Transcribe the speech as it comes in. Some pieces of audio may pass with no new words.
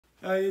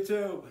Hi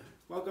YouTube,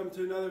 welcome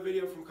to another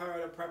video from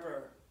Colorado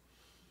Prepper.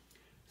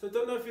 So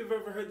don't know if you've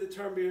ever heard the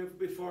term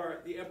before,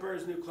 the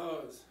emperor's new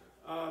clothes.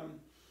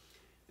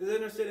 As I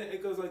understand it,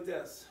 it goes like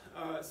this.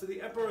 So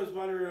the emperor was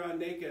wandering around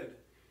naked,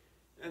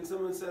 and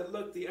someone said,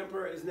 look, the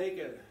emperor is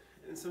naked.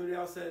 And somebody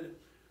else said,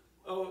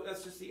 oh,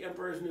 that's just the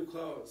emperor's new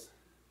clothes.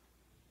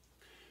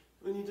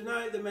 When you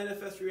deny the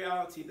manifest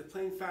reality, the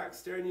plain fact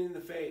staring you in the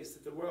face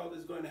that the world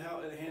is going to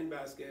hell in a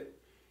handbasket,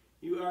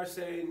 you are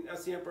saying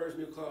that's the emperor's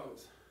new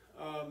clothes.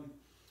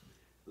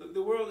 Look,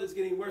 the world is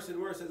getting worse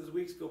and worse as the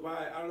weeks go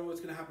by. I don't know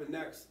what's going to happen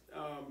next.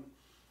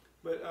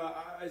 But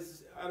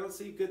I don't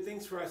see good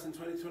things for us in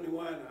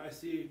 2021. I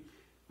see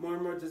more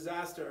and more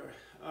disaster,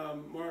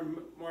 more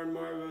and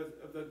more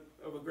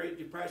of a Great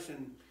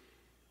Depression,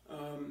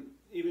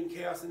 even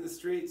chaos in the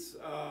streets,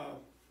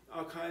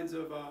 all kinds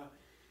of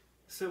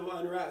civil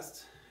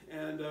unrest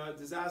and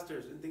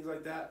disasters and things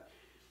like that.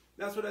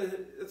 That's what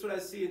I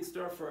see in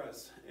store for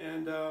us.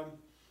 And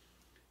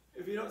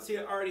if you don't see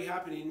it already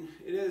happening,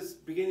 it is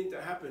beginning to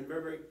happen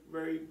very, very,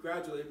 very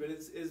gradually, but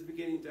it is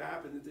beginning to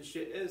happen, that the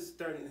shit is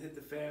starting to hit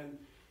the fan.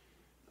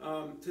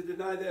 To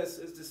deny this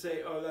is to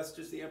say, oh, that's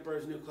just the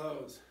emperor's new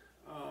clothes.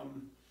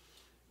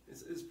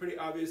 It's pretty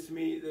obvious to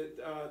me that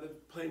the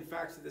plain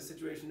facts of the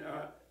situation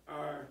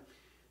are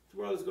the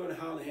world is going to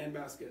hell in a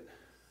handbasket.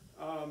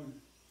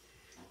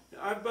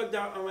 I've bugged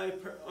out on my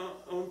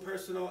own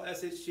personal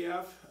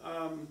SHTF.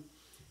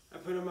 I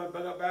put on my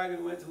bug out bag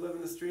and went to live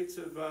in the streets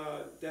of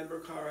Denver,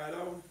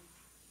 Colorado.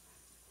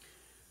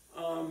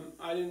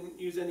 I didn't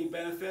use any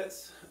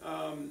benefits,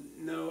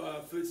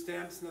 no food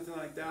stamps, nothing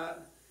like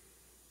that.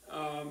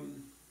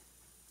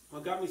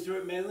 What got me through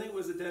it mainly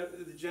was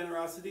the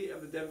generosity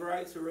of the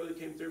Denverites, who really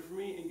came through for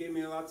me and gave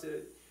me a lot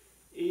to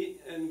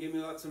eat and gave me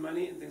lots of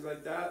money and things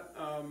like that.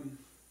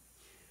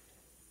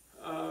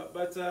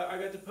 But I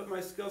got to put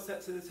my skill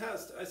set to the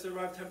test. I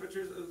survived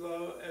temperatures as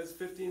low as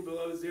 15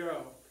 below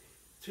zero.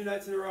 2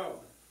 nights in a row,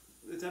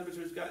 the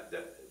temperatures got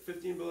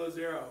 15 below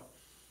zero.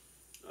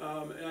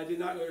 And I did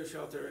not go to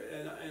shelter,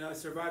 and I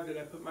survived it.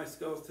 I put my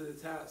skills to the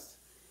test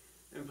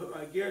and put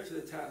my gear to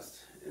the test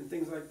and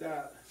things like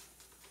that.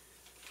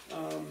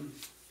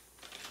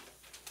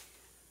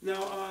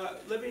 Now,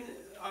 living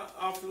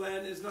off the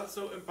land is not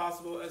so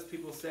impossible as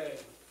people say.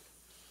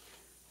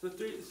 So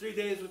 3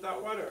 days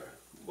without water.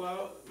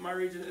 Well, my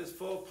region is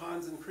full of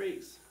ponds and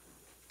creeks.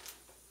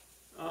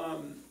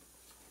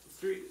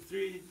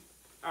 3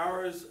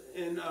 hours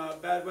in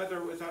bad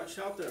weather without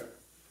shelter.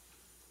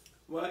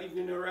 Well, you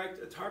can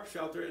erect a tarp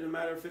shelter in a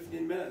matter of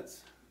 15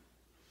 minutes.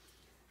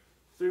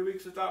 3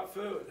 weeks without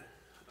food.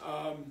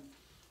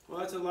 Well,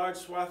 that's a large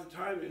swath of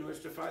time in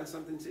which to find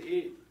something to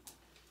eat.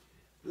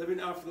 Living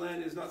off the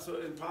land is not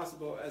so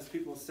impossible as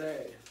people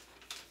say.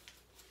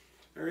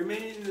 And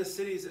remaining in the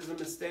cities is a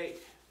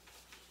mistake.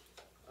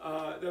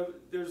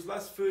 There's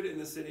less food in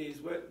the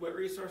cities. What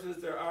resources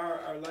there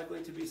are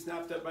likely to be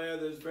snapped up by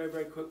others very,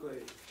 very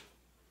quickly.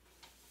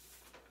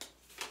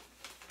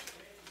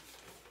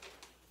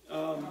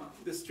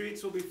 The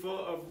streets will be full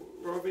of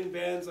roving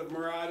bands of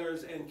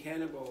marauders and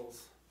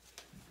cannibals.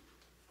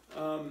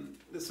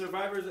 The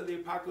survivors of the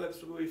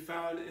apocalypse will be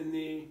found in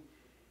the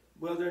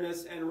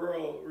wilderness and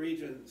rural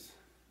regions.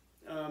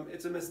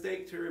 It's a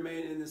mistake to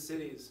remain in the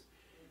cities.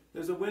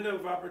 There's a window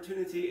of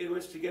opportunity in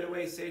which to get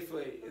away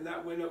safely, and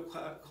that window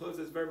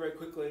closes very, very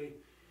quickly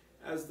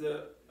as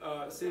the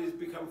cities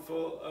become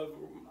full of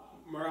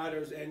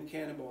marauders and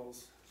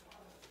cannibals.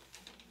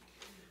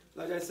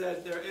 Like I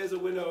said, there is a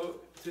window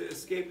to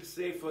escape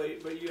safely,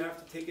 but you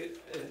have to take it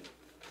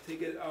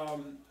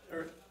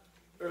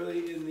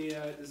early in the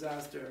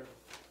disaster.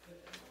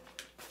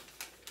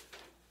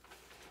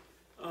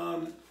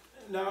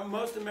 Now,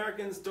 most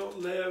Americans don't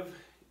live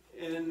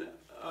in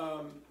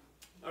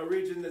a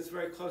region that's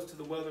very close to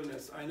the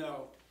wilderness, I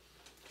know.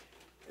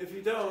 If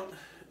you don't,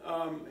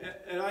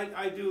 and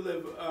I do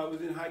live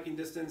within hiking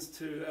distance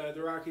to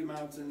the Rocky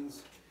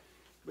Mountains,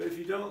 but if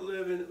you don't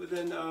live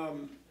within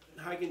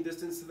hiking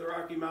distance to the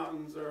Rocky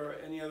Mountains or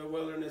any other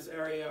wilderness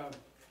area,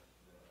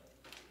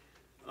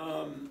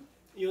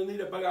 you'll need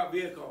a bug out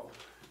vehicle.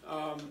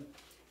 I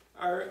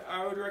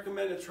would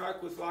recommend a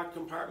truck with locked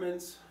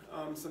compartments,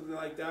 something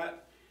like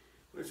that.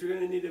 But if you're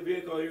going to need a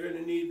vehicle, you're going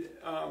to need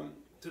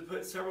to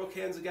put several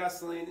cans of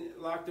gasoline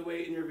locked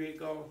away in your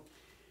vehicle,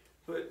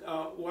 put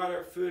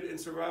water, food, and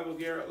survival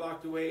gear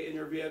locked away in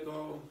your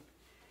vehicle.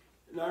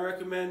 And I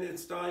recommend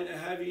installing a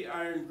heavy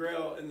iron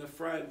grill in the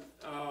front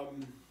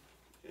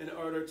in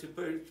order to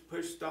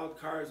push stalled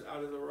cars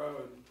out of the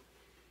road.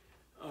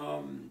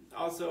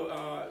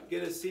 Also,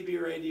 get a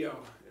CB radio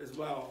as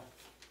well.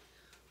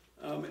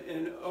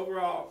 And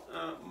overall,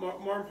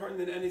 more important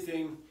than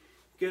anything,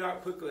 get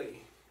out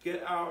quickly.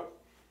 Get out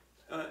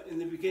in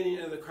the beginning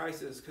of the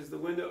crisis, because the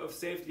window of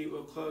safety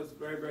will close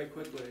very, very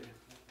quickly.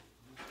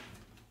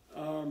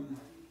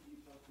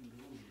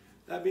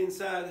 That being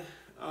said,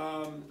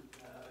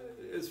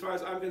 as far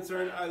as I'm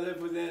concerned, I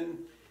live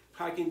within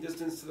hiking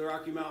distance to the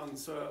Rocky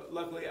Mountains, so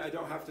luckily I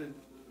don't have to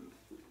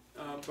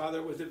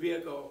bother with a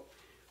vehicle,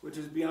 which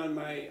is beyond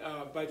my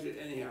budget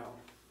anyhow.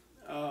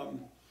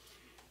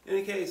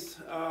 any case,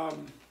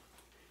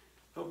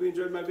 hope you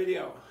enjoyed my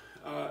video.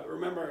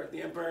 Remember,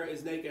 the emperor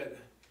is naked.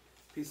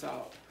 Peace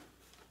out.